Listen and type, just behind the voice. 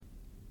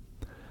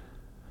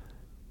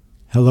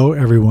Hello,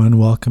 everyone.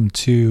 Welcome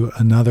to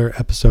another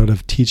episode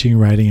of Teaching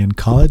Writing in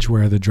College,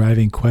 where the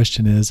driving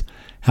question is,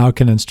 how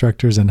can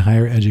instructors in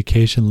higher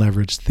education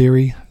leverage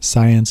theory,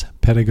 science,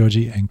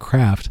 pedagogy, and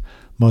craft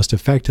most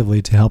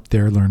effectively to help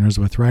their learners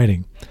with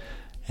writing?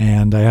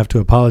 And I have to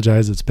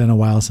apologize. It's been a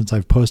while since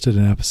I've posted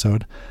an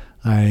episode.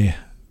 I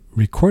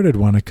recorded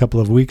one a couple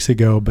of weeks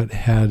ago, but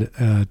had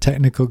a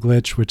technical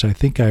glitch, which I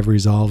think I've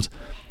resolved,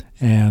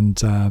 and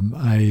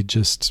I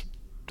just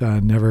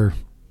never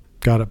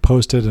got it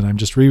posted, and I'm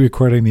just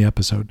re-recording the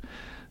episode.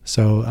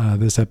 So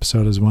this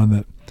episode is one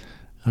that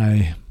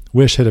I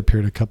wish had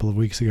appeared a couple of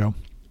weeks ago.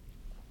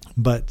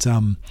 But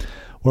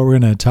what we're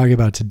going to talk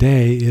about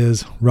today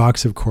is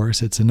ROCSS, of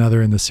course. It's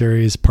another in the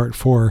series, part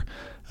 4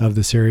 of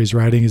the series.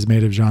 Writing is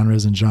made of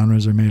genres, and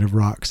genres are made of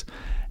ROCSS.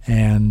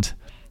 And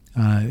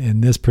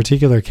in this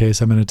particular case,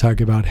 I'm going to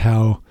talk about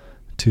how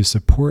to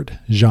support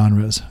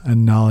genres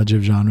and knowledge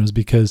of genres,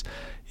 because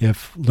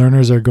if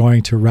learners are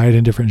going to write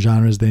in different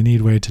genres, they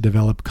need a way to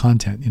develop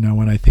content. You know,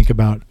 when I think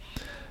about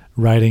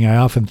writing, I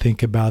often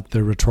think about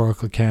the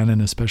rhetorical canon,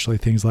 especially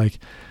things like,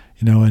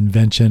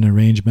 invention,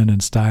 arrangement,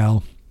 and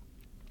style.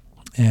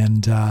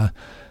 And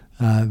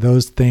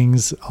those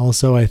things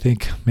also, I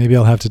think, maybe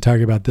I'll have to talk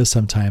about this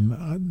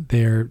sometime.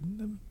 They're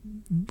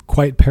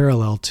quite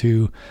parallel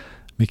to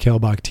Mikhail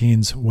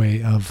Bakhtin's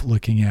way of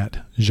looking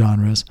at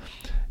genres.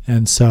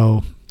 And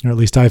so, or at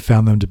least I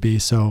found them to be.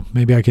 So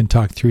maybe I can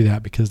talk through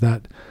that, because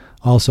that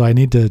also, I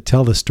need to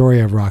tell the story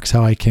of ROCSS,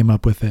 how I came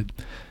up with it.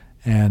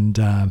 And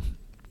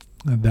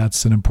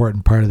that's an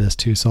important part of this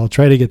too. So I'll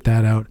try to get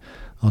that out.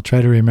 I'll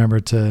try to remember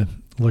to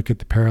look at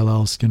the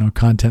parallels.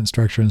 Content,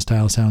 structure, and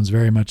style sounds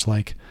very much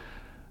like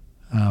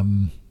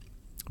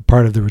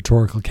part of the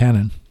rhetorical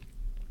canon.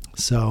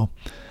 So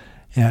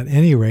at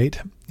any rate,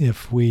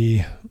 if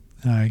we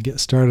get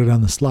started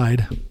on the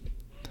slide,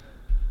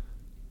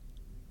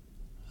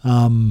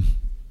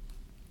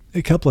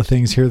 a couple of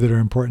things here that are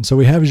important. So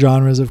we have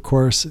genres, of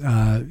course.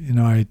 I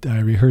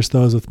rehearse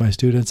those with my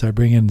students. I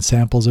bring in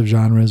samples of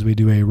genres. We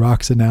do a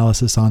ROCSS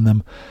analysis on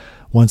them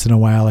once in a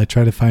while. I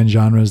try to find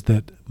genres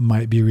that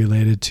might be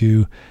related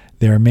to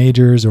their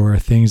majors or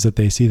things that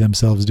they see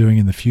themselves doing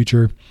in the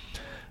future.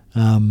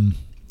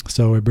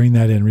 So we bring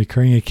that in.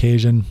 Recurring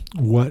occasion,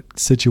 what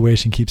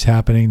situation keeps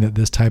happening that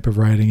this type of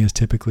writing is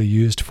typically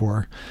used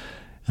for,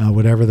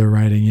 whatever the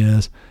writing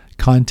is.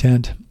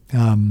 Content,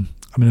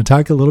 I'm going to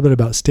talk a little bit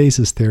about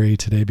stasis theory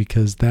today,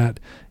 because that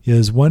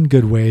is one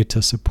good way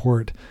to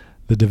support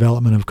the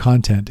development of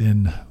content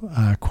in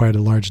quite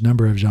a large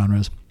number of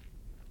genres.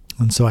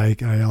 And so I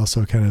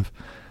also kind of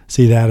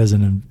see that as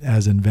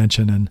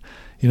invention. And,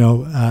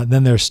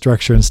 then there's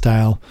structure and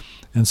style.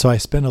 And so I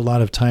spend a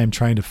lot of time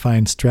trying to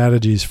find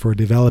strategies for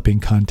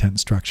developing content,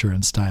 structure,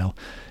 and style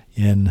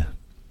in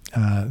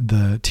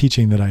the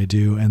teaching that I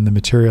do and the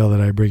material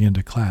that I bring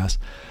into class.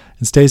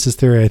 And stasis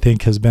theory, I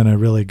think, has been a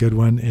really good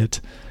one.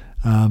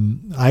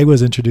 I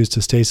was introduced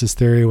to stasis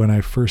theory when I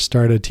first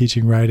started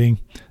teaching writing,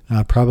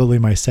 probably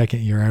my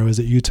second year. I was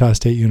at Utah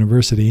State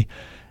University,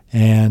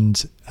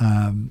 and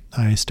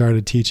I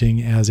started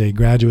teaching as a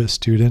graduate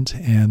student,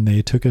 and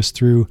they took us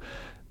through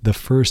the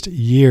first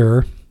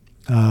year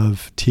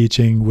of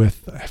teaching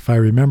with, if I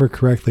remember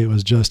correctly, it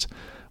was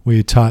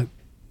we taught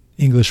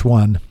English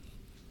 1,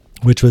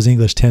 which was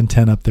English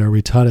 1010 up there.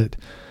 We taught it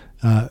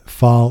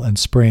fall and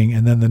spring,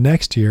 and then the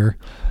next year,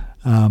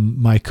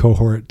 my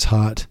cohort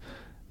taught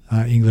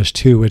English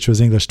 2, which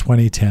was English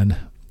 2010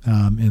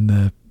 in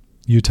the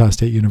Utah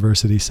State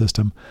University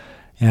system.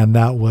 And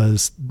that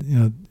was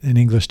an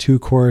English 2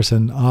 course.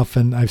 And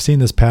often I've seen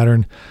this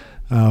pattern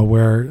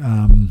where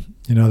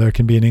there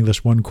can be an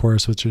English 1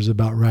 course, which is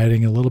about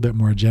writing a little bit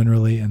more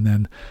generally. And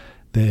then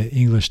the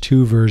English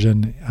 2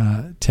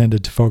 version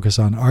tended to focus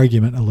on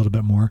argument a little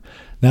bit more.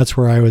 That's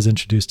where I was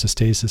introduced to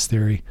stasis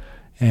theory.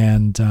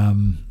 And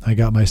I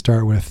got my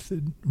start with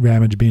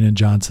Ramage, Bean, and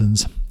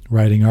Johnson's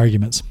writing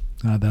arguments.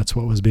 That's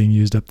what was being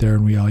used up there,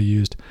 and we all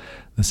used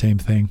the same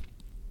thing.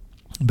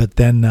 But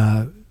then,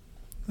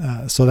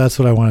 so that's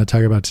what I want to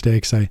talk about today,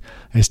 because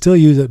I still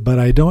use it, but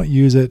I don't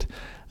use it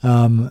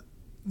to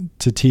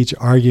teach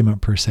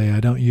argument per se. I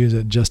don't use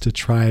it just to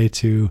try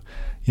to,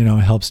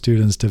 help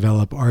students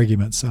develop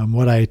arguments.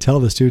 What I tell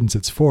the students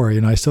it's for,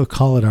 I still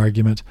call it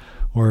argument,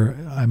 or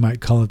I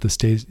might call it the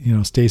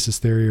stasis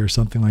theory or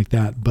something like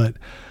that. But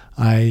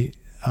I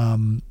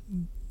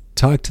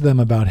talk to them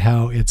about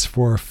how it's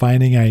for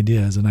finding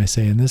ideas. And I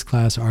say, in this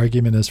class,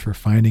 argument is for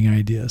finding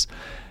ideas.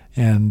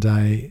 And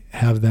I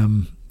have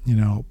them,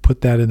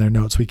 put that in their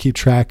notes. We keep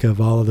track of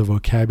all of the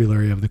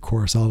vocabulary of the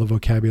course, all the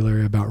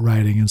vocabulary about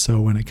writing. And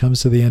so when it comes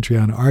to the entry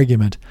on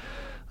argument,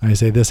 I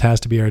say this has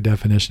to be our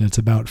definition. It's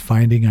about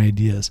finding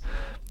ideas.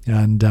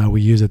 And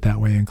we use it that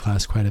way in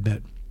class quite a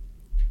bit.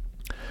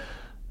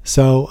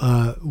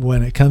 So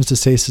when it comes to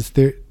stasis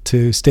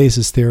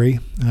theory,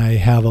 I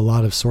have a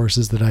lot of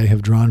sources that I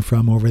have drawn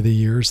from over the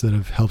years that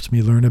have helped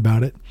me learn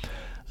about it.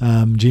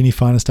 Jeannie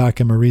Fonestock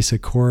and Marisa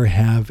Kaur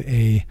have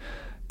a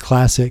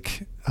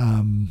classic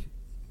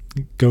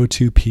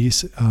go-to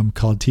piece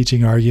called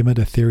Teaching Argument,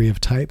 A Theory of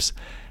Types.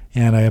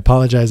 And I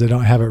apologize, I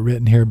don't have it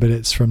written here, but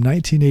it's from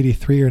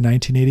 1983 or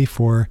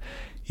 1984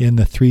 in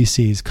the 3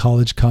 C's,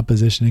 College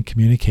Composition and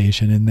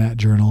Communication, in that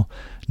journal,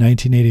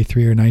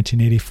 1983 or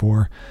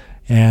 1984.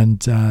 And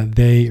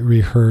they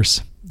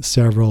rehearse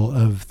several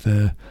of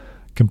the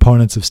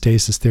components of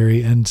stasis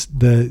theory. And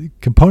the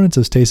components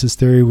of stasis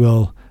theory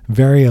will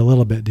vary a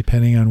little bit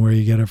depending on where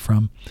you get it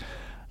from.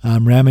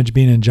 Ramage,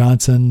 Bean, and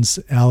Johnson's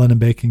Allen and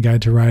Bacon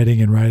Guide to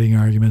Writing and Writing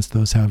Arguments,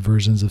 those have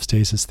versions of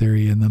stasis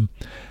theory in them.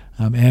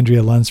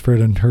 Andrea Lunsford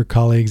and her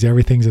colleagues,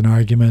 Everything's an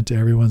Argument,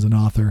 Everyone's an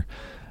Author.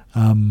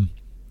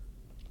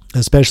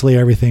 Especially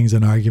Everything's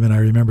an Argument. I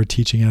remember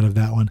teaching out of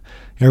that one.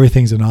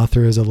 Everything's an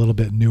Author is a little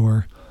bit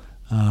newer,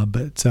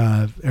 but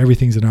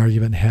Everything's an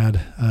Argument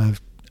had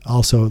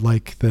also,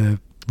 like the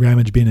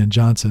Ramage, Bean, and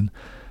Johnson,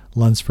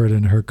 Lunsford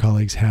and her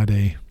colleagues had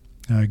a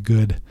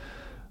good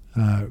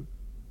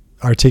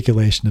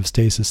articulation of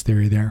stasis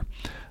theory there.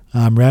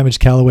 Ramage,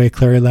 Callaway,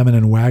 Clary, Lemon,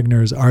 and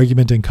Wagner's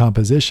Argument and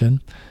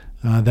Composition,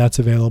 that's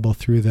available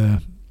through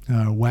the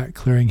WAC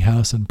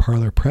Clearinghouse and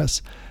Parlor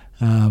Press,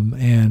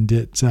 and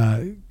it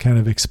kind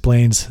of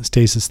explains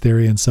stasis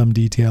theory in some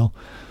detail,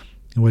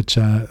 which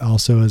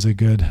also is a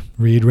good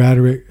read.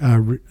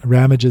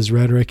 Ramage's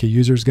Rhetoric, A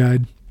User's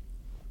Guide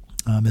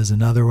is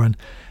another one.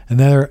 And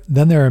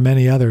then there are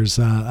many others.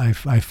 I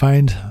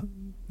find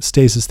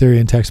stasis theory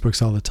in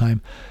textbooks all the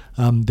time.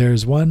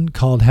 There's one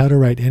called How to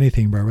Write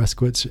Anything by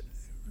Ruskowitz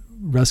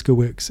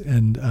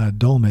and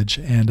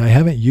Dolmage, and I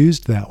haven't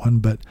used that one,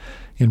 but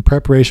in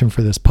preparation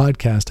for this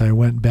podcast, I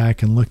went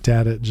back and looked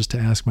at it just to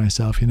ask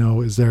myself,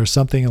 is there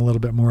something a little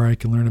bit more I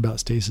can learn about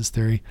stasis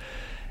theory?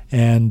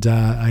 And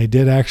I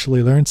did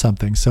actually learn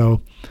something.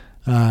 So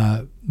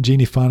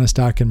Jeannie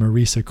Fonestock and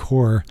Marisa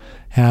Kaur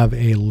have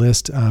a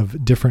list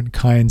of different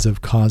kinds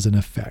of cause and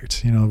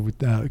effect.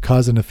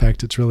 Cause and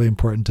effect, it's really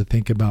important to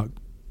think about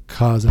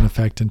cause and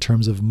effect in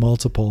terms of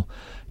multiple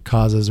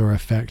causes or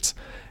effects.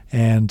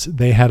 And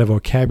they had a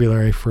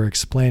vocabulary for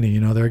explaining,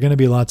 there are going to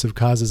be lots of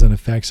causes and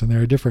effects, and there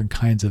are different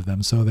kinds of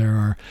them. So there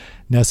are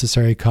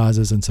necessary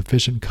causes and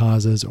sufficient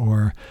causes,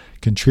 or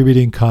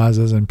contributing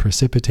causes and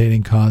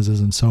precipitating causes,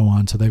 and so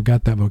on. So they've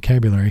got that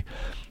vocabulary.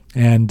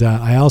 And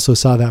I also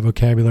saw that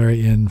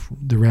vocabulary in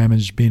the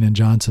Ramage, Bean, and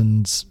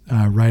Johnson's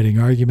Writing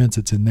Arguments.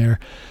 It's in there.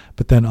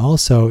 But then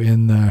also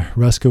in the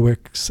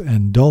Ruskowitz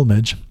and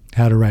Dolmage,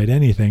 How to Write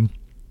Anything,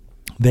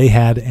 they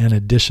had an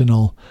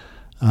additional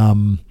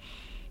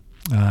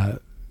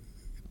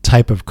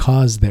type of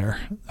cause there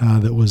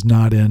that was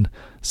not in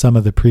some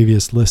of the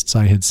previous lists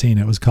I had seen.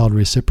 It was called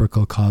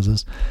reciprocal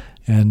causes,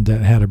 and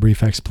it had a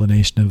brief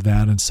explanation of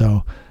that. And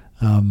so,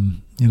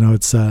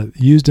 it's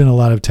used in a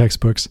lot of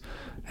textbooks,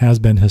 has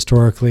been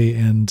historically,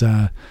 and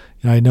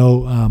I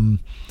know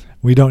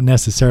we don't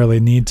necessarily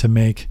need to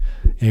make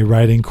a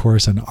writing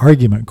course an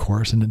argument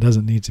course, and it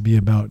doesn't need to be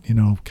about,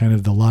 kind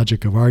of the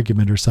logic of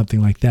argument or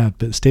something like that.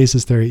 But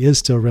stasis theory is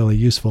still really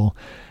useful.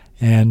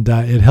 And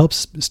it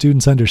helps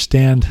students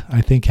understand, I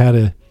think, how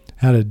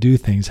to do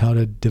things, how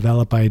to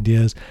develop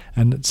ideas,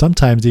 and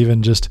sometimes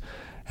even just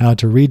how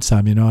to read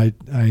some.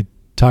 I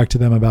talk to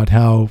them about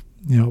how,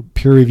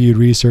 peer-reviewed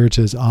research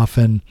is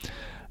often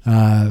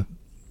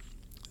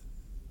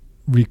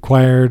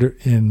required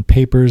in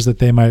papers that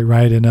they might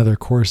write in other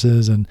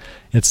courses, and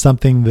it's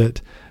something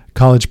that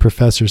college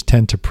professors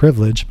tend to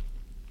privilege.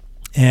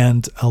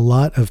 And a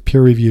lot of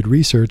peer-reviewed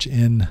research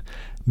in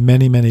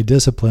many, many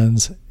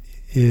disciplines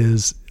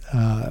is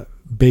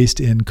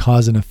based in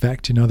cause and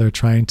effect. They're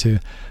trying to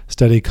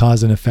study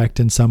cause and effect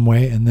in some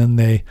way, and then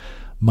they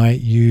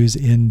might use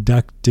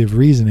inductive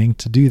reasoning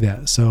to do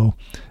that. So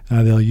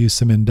they'll use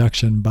some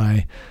induction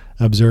by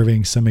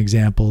observing some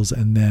examples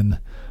and then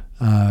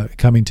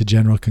coming to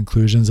general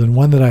conclusions. And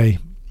one that I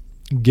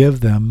give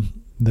them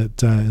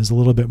that is a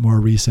little bit more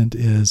recent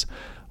is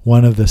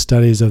one of the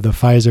studies of the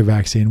Pfizer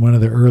vaccine, one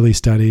of the early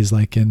studies,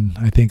 like in,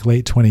 I think,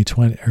 late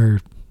 2020, or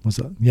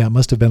it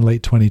must have been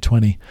late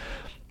 2020,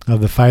 of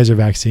the Pfizer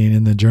vaccine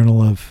in the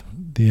Journal of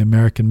the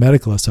American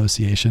Medical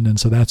Association. And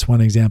so that's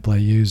one example I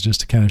use just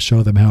to kind of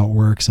show them how it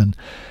works. And,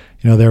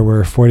 there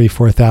were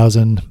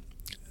 44,000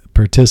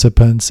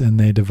 participants, and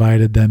they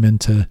divided them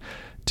into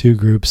two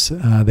groups.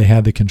 They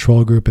had the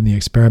control group and the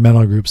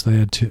experimental groups. They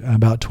had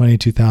about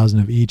 22,000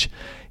 of each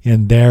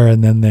in there,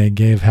 and then they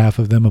gave half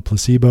of them a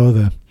placebo,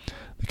 the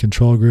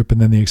control group,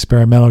 and then the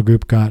experimental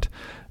group got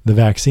the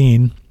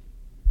vaccine.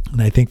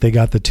 And I think they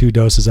got the 2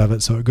 doses of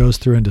it, so it goes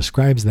through and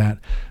describes that.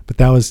 But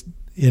that was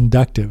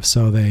inductive.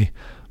 So they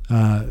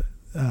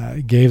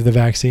gave the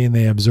vaccine,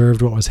 they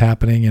observed what was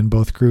happening in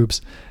both groups,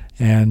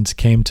 and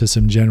came to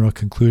some general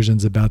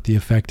conclusions about the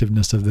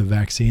effectiveness of the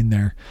vaccine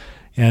there.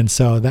 And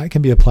so that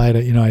can be applied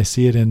to, I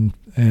see it in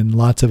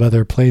lots of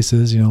other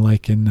places,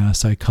 like in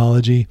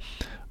psychology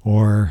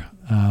or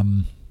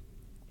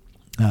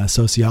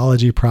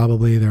sociology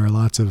probably. There are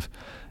lots of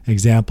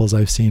examples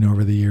I've seen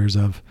over the years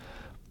of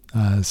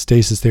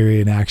stasis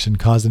theory in action,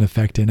 cause and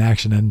effect in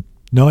action, and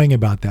knowing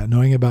about that,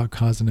 knowing about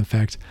cause and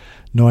effect,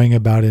 knowing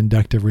about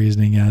inductive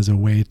reasoning as a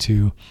way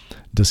to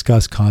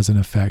discuss cause and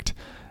effect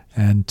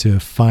and to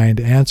find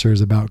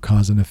answers about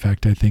cause and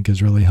effect, I think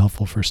is really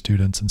helpful for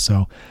students. And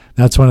so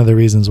that's one of the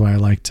reasons why I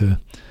like to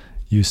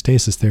use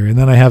stasis theory. And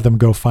then I have them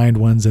go find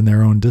ones in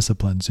their own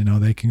disciplines.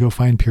 They can go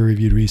find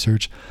peer-reviewed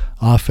research.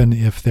 Often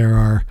if there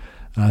are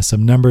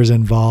some numbers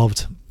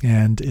involved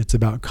and it's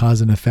about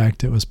cause and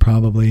effect, it was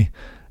probably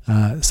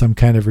some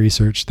kind of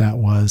research that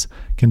was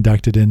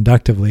conducted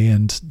inductively,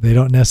 and they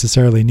don't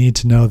necessarily need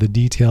to know the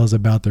details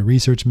about the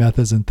research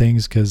methods and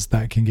things, because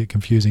that can get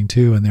confusing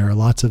too, and there are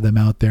lots of them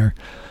out there.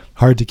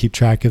 Hard to keep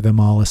track of them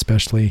all,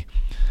 especially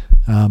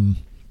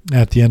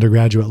at the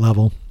undergraduate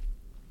level.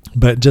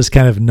 But just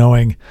kind of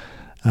knowing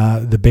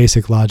the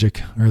basic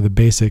logic or the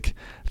basic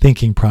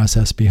thinking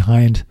process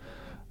behind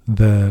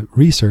the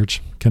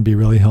research can be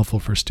really helpful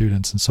for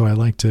students. And so I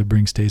like to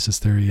bring stasis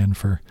theory in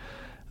for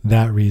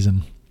that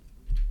reason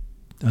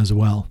as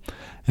well.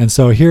 And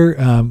so here,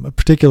 a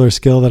particular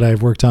skill that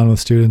I've worked on with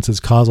students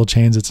is causal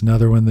chains. It's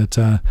another one that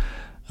a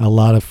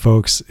lot of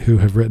folks who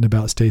have written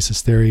about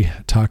stasis theory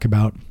talk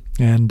about,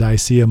 and I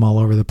see them all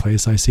over the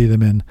place. I see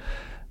them in,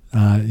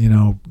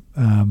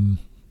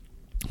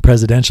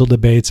 presidential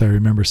debates. I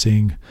remember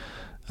seeing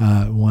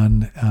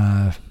one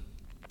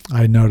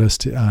I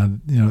noticed,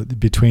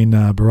 between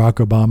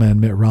Barack Obama and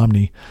Mitt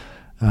Romney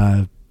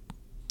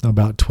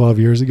about 12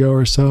 years ago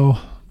or so.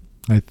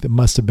 It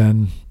must have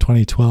been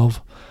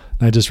 2012.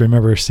 I just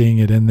remember seeing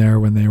it in there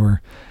when they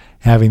were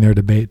having their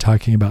debate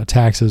talking about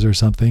taxes or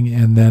something.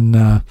 And then,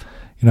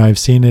 I've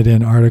seen it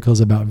in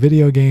articles about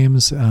video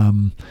games,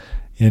 in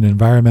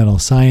environmental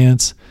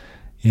science,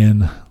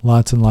 in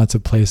lots and lots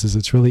of places.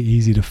 It's really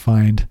easy to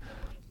find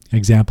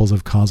examples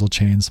of causal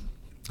chains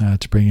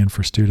to bring in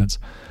for students.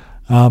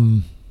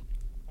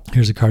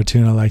 Here's a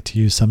cartoon I like to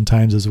use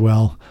sometimes as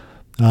well.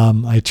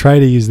 I try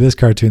to use this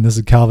cartoon. This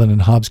is Calvin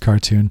and Hobbes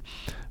cartoon,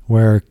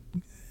 where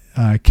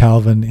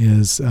Calvin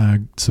is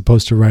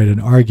supposed to write an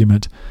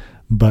argument,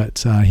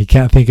 but he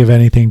can't think of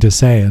anything to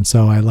say. And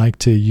so I like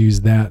to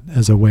use that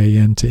as a way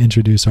in to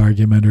introduce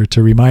argument, or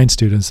to remind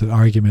students that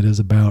argument is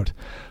about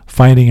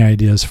finding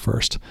ideas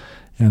first.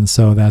 And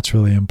so that's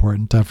really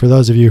important. For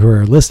those of you who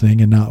are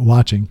listening and not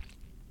watching,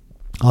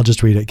 I'll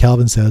just read it.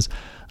 Calvin says,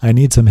 "I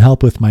need some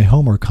help with my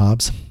homework,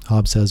 Hobbes."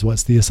 Hobbes says,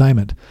 "What's the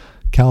assignment?"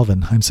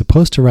 Calvin, "I'm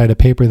supposed to write a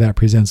paper that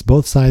presents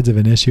both sides of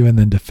an issue and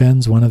then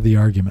defends one of the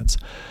arguments."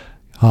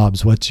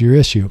 Hobbes, "What's your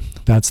issue?"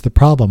 "That's the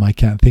problem. I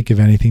can't think of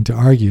anything to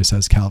argue,"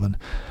 says Calvin.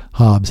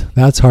 Hobbes,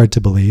 "That's hard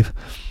to believe."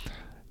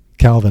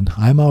 Calvin,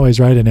 "I'm always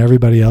right and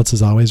everybody else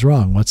is always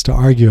wrong. What's to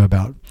argue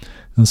about?"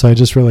 And so I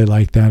just really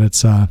like that.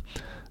 It's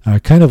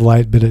kind of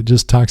light, but it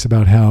just talks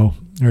about how,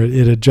 or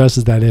it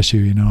addresses that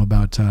issue,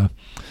 about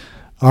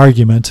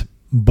argument.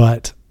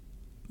 But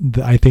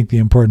I think the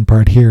important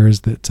part here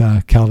is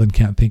that Calvin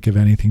can't think of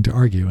anything to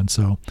argue. And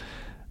so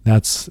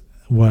that's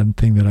one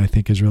thing that I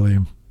think is really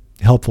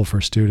helpful for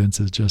students,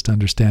 is just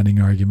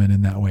understanding argument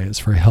in that way. It's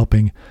for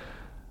helping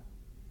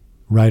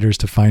writers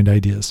to find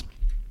ideas.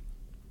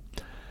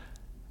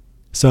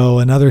 So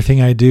another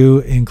thing I do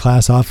in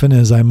class often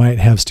is I might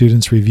have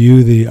students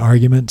review the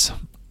argument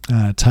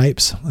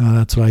types.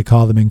 That's what I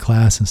call them in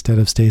class instead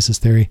of stasis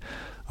theory,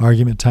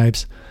 argument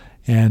types,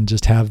 and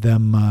just have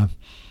them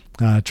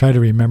try to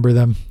remember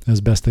them as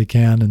best they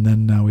can. And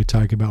then we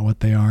talk about what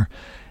they are.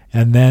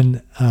 And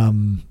then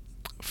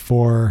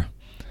for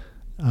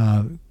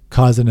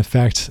cause and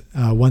effect,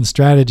 one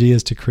strategy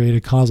is to create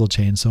a causal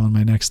chain. So on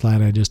my next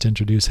slide, I just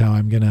introduce how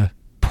I'm going to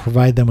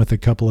provide them with a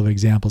couple of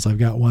examples. I've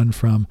got one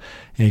from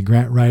a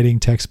grant writing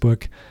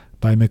textbook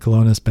by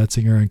Michelonis,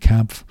 Betzinger, and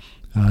Kampf.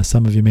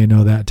 Some of you may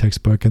know that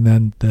textbook. And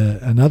then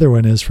another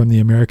one is from the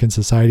American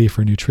Society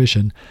for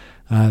Nutrition.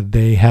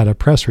 They had a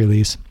press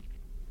release,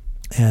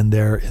 and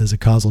there is a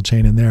causal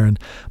chain in there. And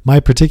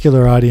my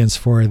particular audience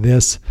for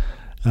this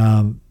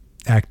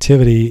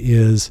activity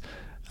is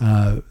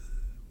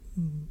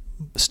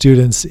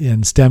students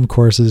in STEM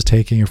courses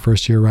taking a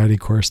first-year writing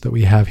course that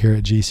we have here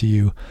at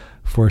GCU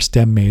for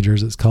STEM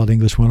majors. It's called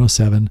English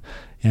 107,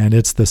 and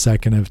it's the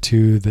second of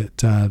two that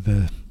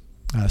the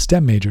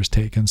STEM majors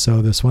take. And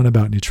so this one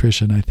about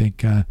nutrition, I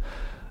think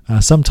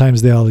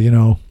sometimes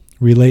they'll,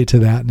 relate to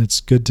that, and it's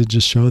good to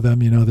just show them,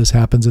 this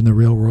happens in the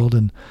real world.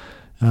 And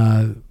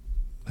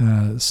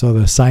so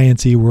the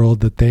science-y world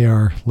that they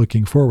are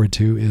looking forward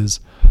to is,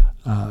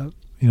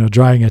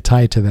 drawing a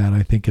tie to that,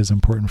 I think, is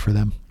important for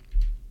them.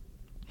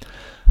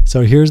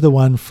 So here's the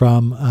one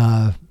from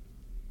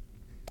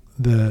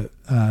the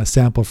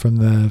sample from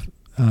the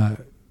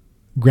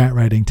grant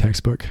writing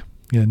textbook.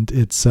 And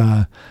it's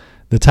the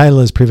title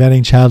is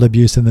 "Preventing Child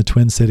Abuse in the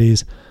Twin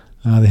Cities,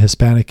 the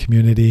Hispanic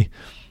Community."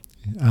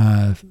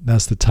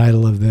 That's the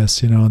title of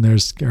this, and there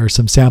are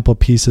some sample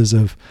pieces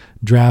of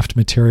draft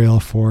material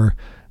for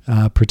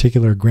a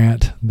particular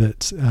grant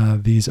that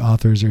these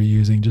authors are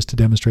using just to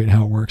demonstrate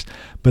how it works.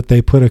 But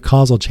they put a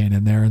causal chain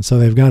in there. And so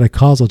they've got a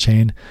causal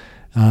chain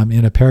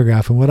in a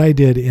paragraph. And what I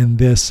did in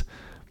this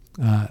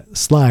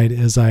slide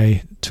is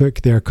I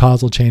took their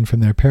causal chain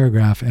from their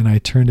paragraph and I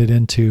turned it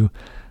into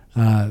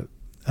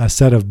a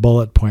set of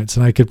bullet points.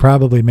 And I could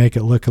probably make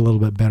it look a little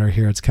bit better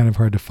here. It's kind of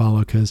hard to follow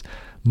because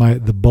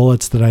the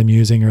bullets that I'm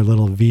using are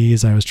little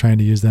V's. I was trying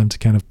to use them to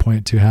kind of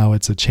point to how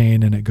it's a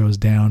chain and it goes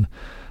down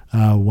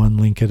one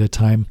link at a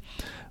time.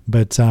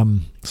 But so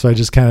I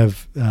just kind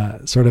of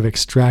sort of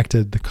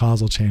extracted the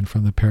causal chain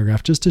from the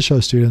paragraph just to show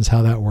students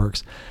how that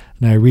works.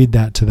 And I read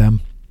that to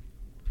them.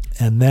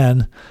 And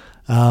then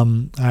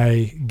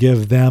I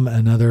give them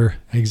another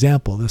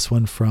example, this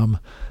one from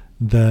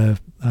the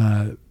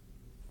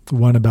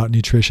one about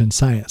nutrition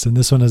science. And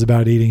this one is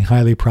about eating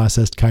highly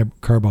processed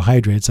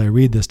carbohydrates. I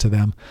read this to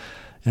them.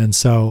 And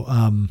so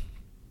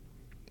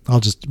I'll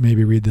just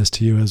maybe read this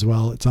to you as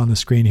well. It's on the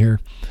screen here.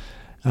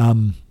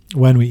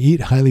 When we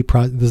eat highly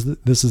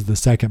processed, this is the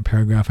second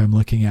paragraph I'm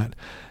looking at.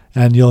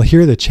 And you'll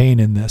hear the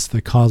chain in this,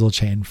 the causal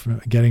chain,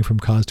 getting from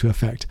cause to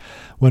effect.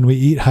 When we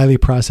eat highly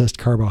processed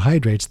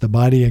carbohydrates, the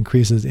body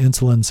increases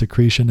insulin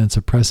secretion and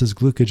suppresses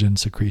glucogen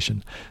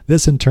secretion.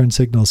 This in turn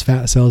signals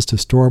fat cells to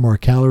store more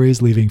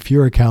calories, leaving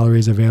fewer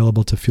calories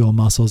available to fuel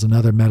muscles and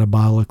other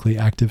metabolically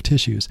active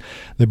tissues.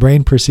 The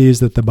brain perceives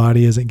that the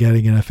body isn't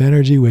getting enough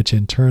energy, which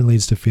in turn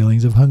leads to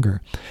feelings of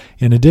hunger.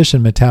 In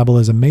addition,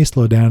 metabolism may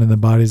slow down in the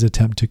body's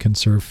attempt to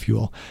conserve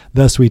fuel.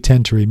 Thus, we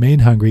tend to remain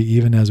hungry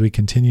even as we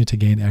continue to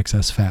gain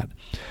excess fat.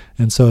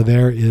 And so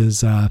there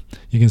is,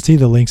 you can see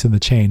the links in the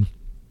chain.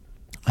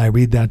 I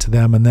read that to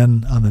them, and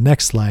then on the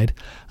next slide,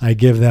 I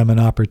give them an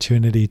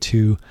opportunity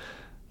to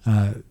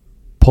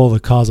pull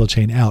the causal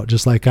chain out,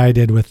 just like I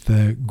did with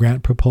the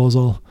grant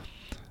proposal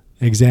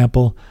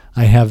example.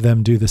 I have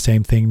them do the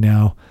same thing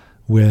now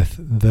with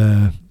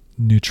the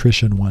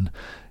nutrition one.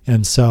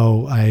 And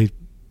so I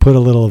put a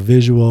little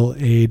visual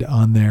aid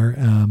on there,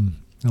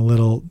 a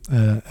little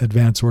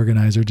advanced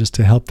organizer, just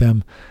to help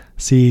them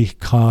see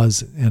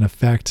cause and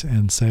effect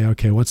and say,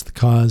 okay, what's the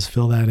cause?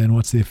 Fill that in.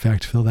 What's the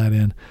effect? Fill that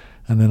in.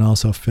 And then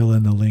also fill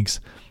in the links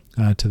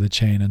to the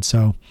chain. And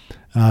so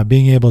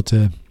being able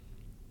to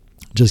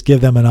just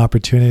give them an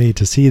opportunity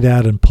to see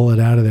that and pull it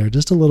out of there,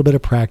 just a little bit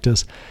of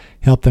practice,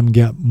 help them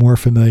get more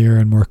familiar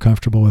and more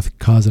comfortable with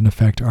cause and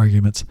effect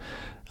arguments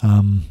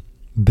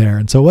there.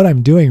 And so what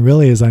I'm doing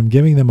really is I'm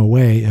giving them a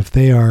way, if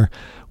they are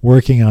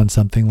working on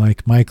something,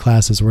 like my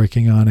class is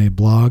working on a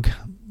blog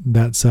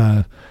that's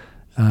an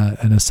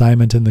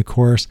assignment in the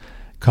course,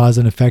 cause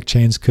and effect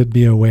chains could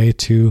be a way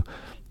to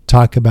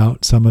talk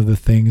about some of the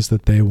things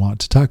that they want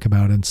to talk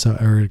about, and so,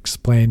 or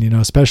explain,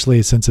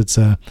 especially since it's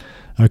a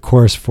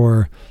course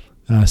for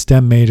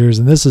STEM majors,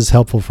 and this is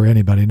helpful for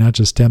anybody, not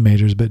just STEM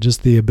majors, but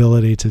just the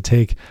ability to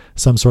take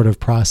some sort of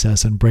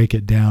process and break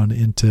it down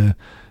into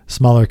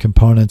smaller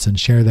components and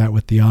share that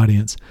with the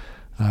audience.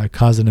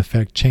 Cause and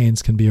effect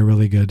chains can be a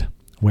really good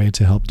way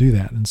to help do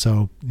that. And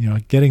so,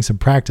 getting some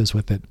practice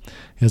with it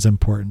is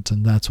important,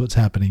 and that's what's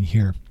happening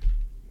here.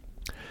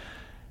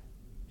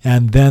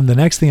 And then the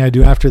next thing I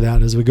do after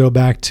that is we go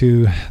back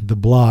to the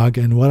blog,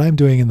 and what I'm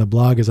doing in the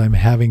blog is I'm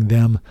having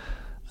them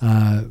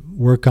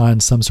work on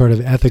some sort of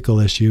ethical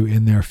issue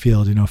in their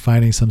field,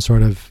 finding some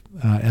sort of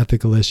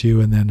ethical issue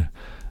and then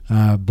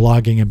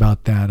blogging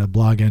about that, a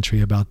blog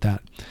entry about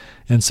that.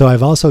 And so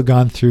I've also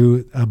gone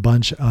through a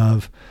bunch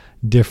of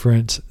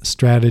different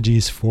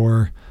strategies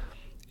for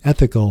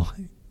ethical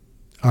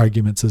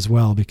arguments as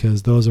well,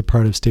 because those are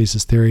part of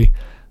stasis theory,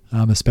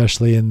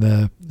 especially in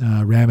the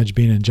Ramage,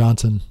 Bean, and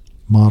Johnson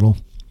model.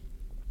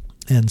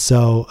 And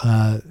so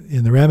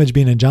in the Ramage,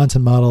 Bean, and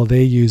Johnson model,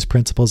 they use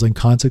principles and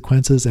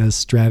consequences as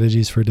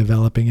strategies for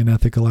developing an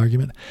ethical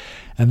argument.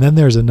 And then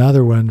there's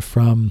another one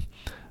from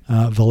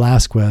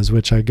Velasquez,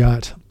 which I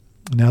got,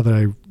 now that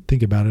I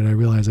think about it, I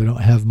realize I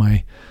don't have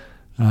my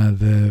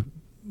the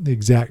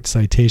exact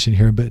citation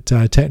here, but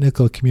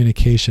Technical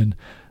Communication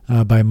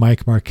by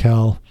Mike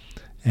Markell.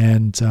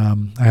 And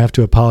I have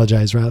to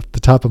apologize, right off the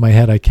top of my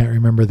head, I can't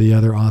remember the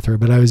other author,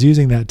 but I was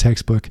using that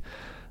textbook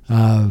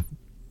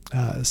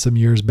some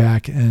years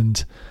back,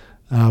 and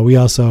we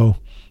also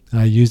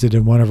used it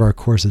in one of our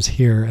courses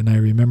here. And I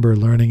remember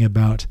learning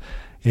about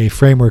a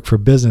framework for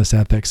business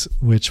ethics,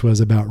 which was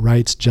about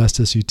rights,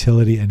 justice,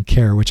 utility, and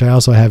care, which I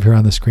also have here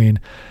on the screen.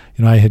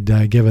 I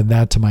had given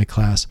that to my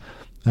class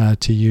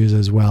to use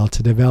as well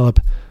to develop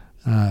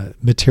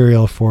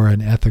material for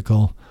an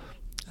ethical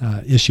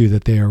issue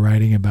that they are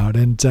writing about.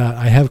 And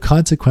I have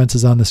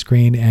consequences on the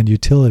screen and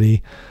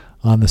utility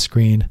on the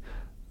screen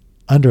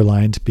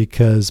underlined,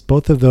 because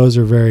both of those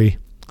are very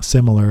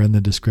similar in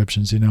the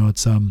descriptions.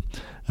 It's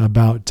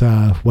about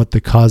what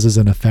the causes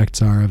and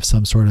effects are of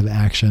some sort of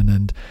action,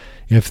 and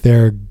if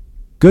they're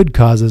good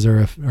causes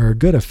or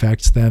good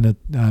effects, then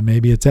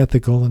maybe it's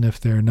ethical, and if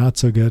they're not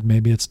so good,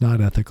 maybe it's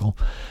not ethical.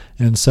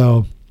 And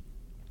so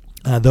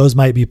those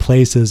might be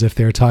places, if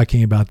they're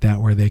talking about that,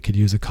 where they could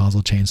use a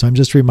causal chain. So I'm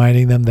just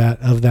reminding them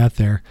of that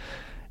there.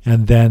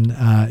 And then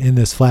in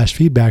this flash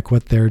feedback,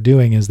 what they're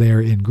doing is they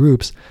are in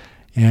groups,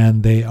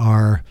 and they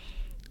are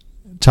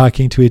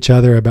talking to each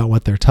other about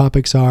what their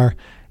topics are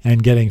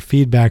and getting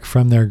feedback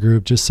from their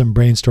group, just some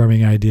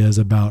brainstorming ideas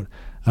about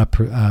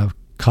a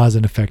cause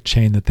and effect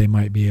chain that they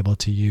might be able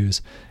to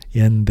use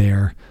in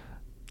their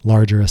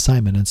larger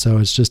assignment. And so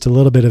it's just a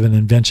little bit of an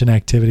invention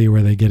activity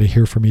where they get to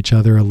hear from each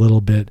other a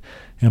little bit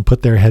and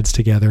put their heads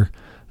together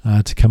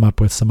to come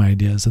up with some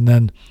ideas. And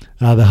then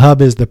the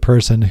hub is the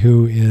person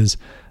who is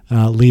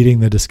leading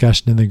the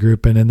discussion in the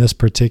group. And in this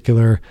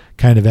particular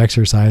kind of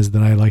exercise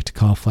that I like to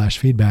call flash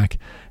feedback,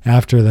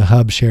 after the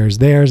hub shares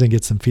theirs and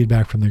gets some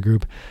feedback from the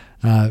group,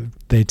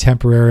 they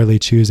temporarily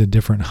choose a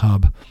different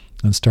hub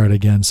and start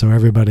again. So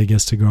everybody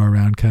gets to go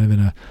around kind of in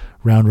a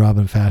round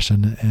robin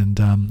fashion. And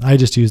I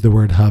just use the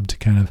word hub to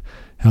kind of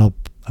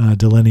help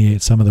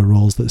delineate some of the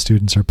roles that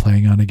students are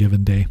playing on a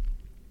given day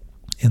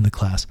in the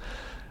class.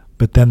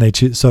 But then they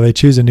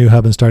choose a new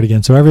hub and start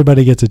again. So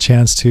everybody gets a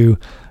chance to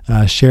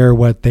share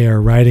what they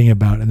are writing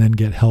about and then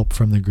get help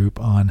from the group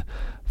on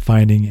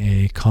finding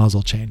a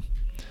causal chain.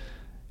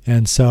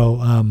 And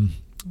so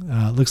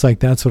looks like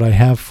that's what I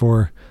have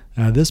for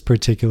this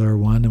particular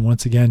one. And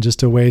once again,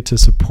 just a way to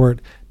support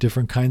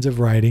different kinds of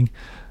writing.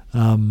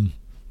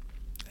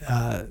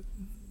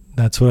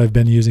 That's what I've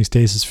been using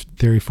stasis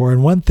theory for.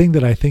 And one thing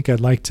that I think I'd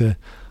like to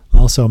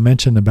also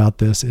mention about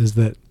this is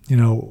that,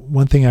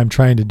 one thing I'm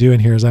trying to do in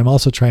here is I'm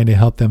also trying to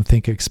help them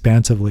think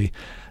expansively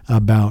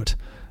about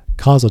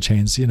causal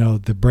chains.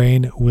 The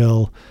brain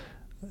will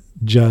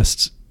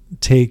just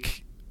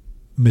take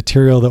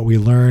material that we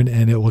learn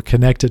and it will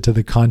connect it to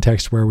the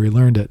context where we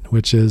learned it,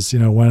 which is,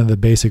 one of the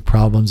basic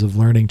problems of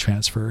learning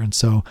transfer. And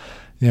so,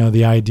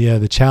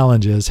 the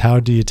challenge is, how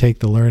do you take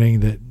the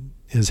learning that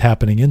is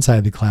happening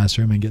inside the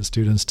classroom and get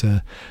students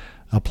to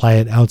apply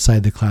it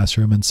outside the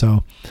classroom? And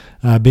so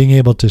being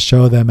able to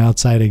show them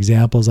outside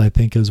examples, I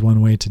think, is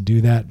one way to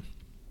do that.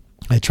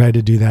 I try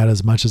to do that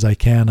as much as I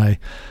can. I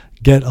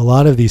get a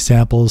lot of these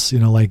samples,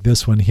 like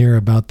this one here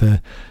about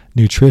the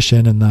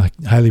nutrition and the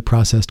highly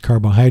processed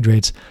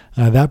carbohydrates.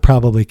 That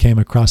probably came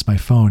across my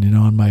phone,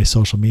 on my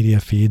social media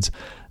feeds.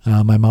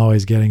 I'm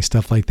always getting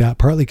stuff like that,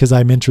 partly because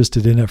I'm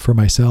interested in it for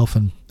myself,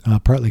 and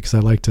partly because I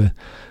like to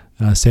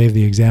save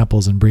the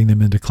examples and bring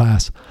them into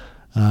class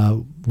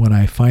when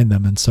I find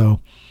them. And so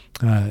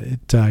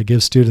it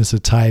gives students a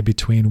tie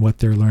between what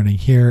they're learning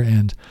here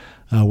and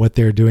what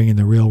they're doing in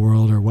the real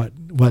world, or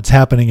what's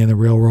happening in the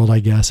real world, I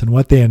guess, and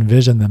what they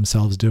envision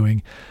themselves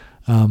doing.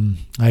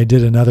 I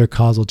did another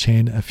causal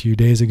chain a few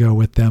days ago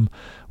with them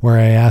where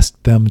I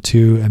asked them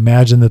to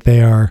imagine that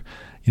they are,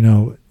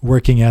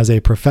 working as a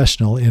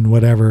professional in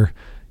whatever,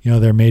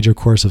 their major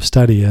course of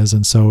study is.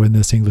 And so in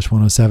this English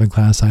 107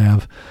 class, I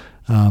have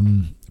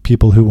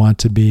people who want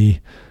to be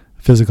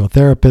physical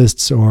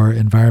therapists or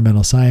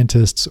environmental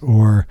scientists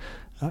or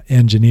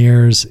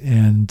engineers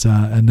and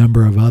a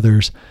number of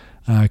others,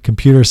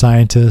 computer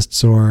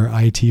scientists or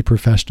IT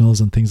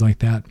professionals and things like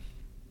that.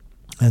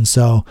 And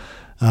so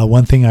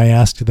one thing I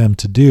asked them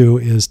to do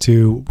is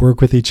to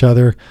work with each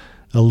other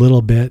a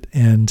little bit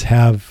and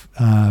have,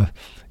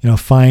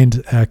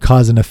 find a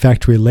cause and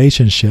effect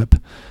relationship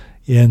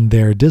in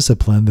their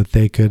discipline that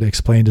they could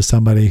explain to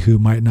somebody who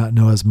might not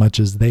know as much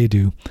as they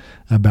do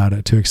about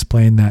it, to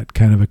explain that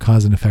kind of a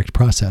cause and effect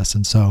process.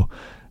 And so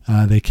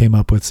they came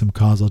up with some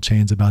causal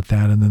chains about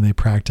that, and then they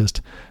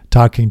practiced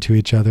talking to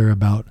each other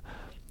about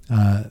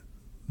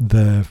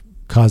the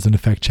cause and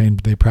effect chain.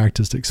 They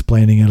practiced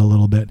explaining it a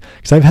little bit,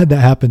 because I've had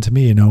that happen to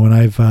me. When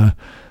I've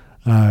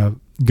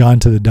gone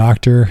to the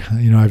doctor,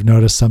 I've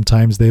noticed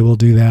sometimes they will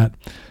do that,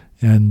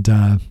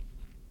 and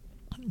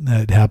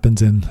it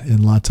happens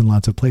in lots and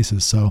lots of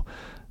places. So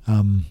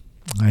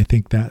I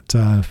think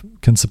that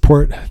can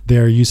support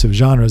their use of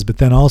genres, but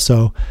then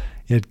also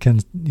it can,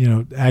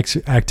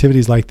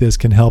 activities like this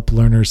can help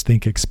learners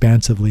think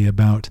expansively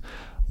about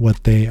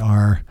what they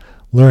are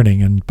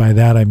learning. And by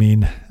that I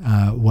mean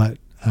what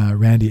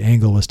Randy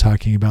Engel was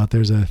talking about.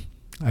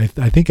 I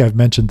think I've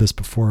mentioned this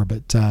before,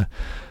 but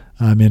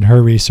in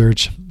her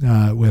research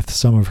with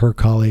some of her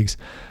colleagues,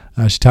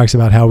 she talks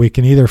about how we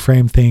can either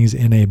frame things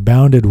in a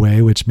bounded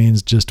way, which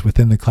means just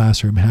within the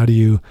classroom. How do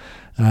you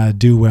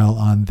do well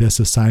on this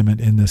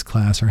assignment in this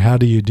class? Or how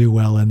do you do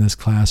well in this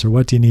class? Or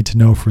what do you need to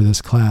know for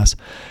this class?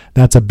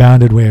 That's a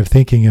bounded way of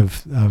thinking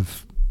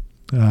of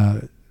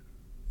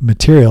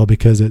material,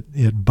 because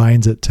it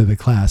binds it to the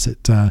class.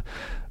 It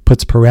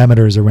puts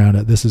parameters around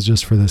it. This is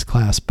just for this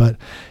class. But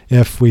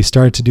if we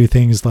start to do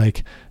things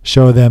like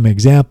show them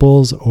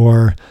examples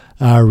or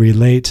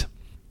relate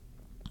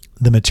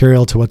the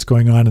material to what's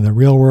going on in the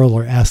real world,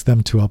 or ask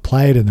them to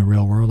apply it in the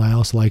real world. I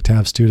also like to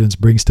have students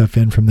bring stuff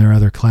in from their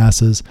other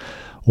classes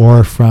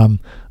or from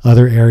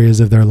other areas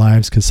of their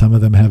lives, because some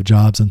of them have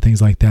jobs and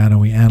things like that,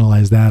 and we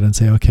analyze that and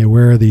say, okay,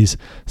 where are these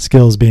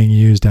skills being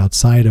used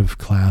outside of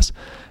class?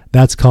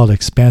 That's called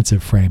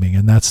expansive framing,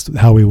 and that's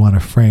how we want to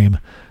frame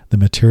the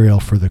material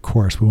for the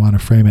course. We want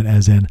to frame it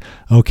as in,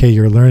 okay,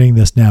 you're learning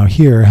this now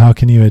here, how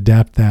can you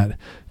adapt that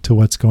to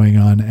what's going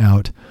on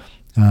out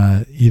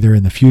either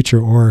in the future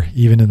or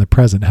even in the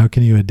present? How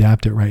can you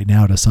adapt it right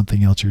now to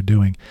something else you're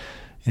doing?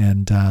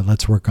 And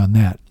let's work on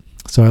that.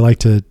 So I like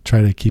to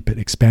try to keep it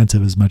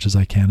expansive as much as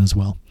I can as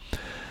well.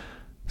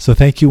 So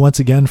thank you once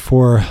again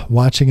for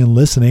watching and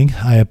listening.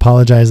 I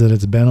apologize that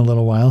it's been a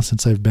little while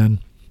since I've been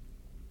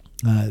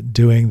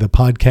doing the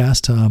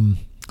podcast.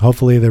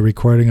 Hopefully the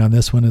recording on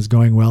this one is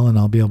going well and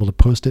I'll be able to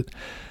post it.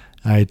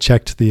 I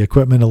checked the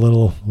equipment a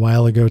little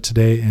while ago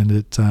today, and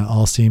it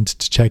all seemed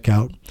to check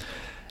out.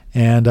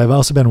 And I've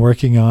also been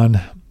working on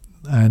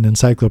an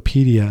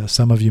encyclopedia.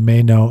 Some of you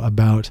may know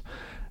about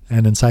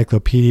an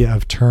encyclopedia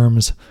of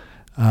terms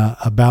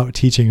about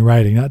teaching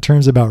writing. Not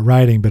terms about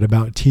writing, but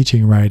about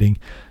teaching writing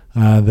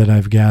that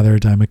I've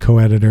gathered. I'm a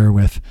co-editor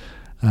with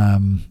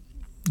Mona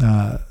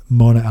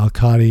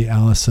Alcati,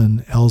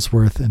 Allison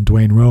Ellsworth, and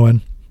Dwayne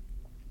Rowan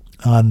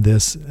on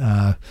this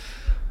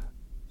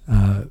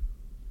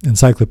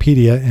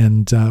encyclopedia,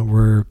 and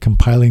we're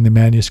compiling the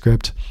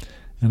manuscript.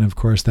 And of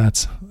course,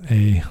 that's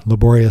a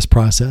laborious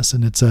process,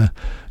 and it's a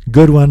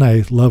good one.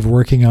 I love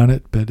working on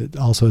it, but it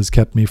also has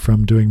kept me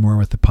from doing more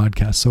with the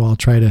podcast. So I'll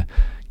try to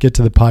get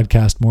to the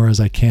podcast more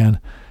as I can.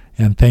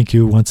 And thank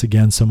you once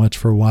again so much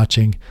for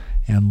watching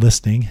and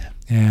listening.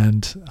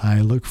 And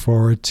I look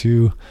forward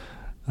to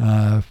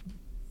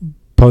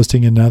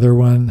posting another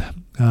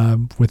one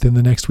within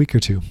the next week or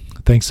two.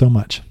 Thanks so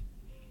much.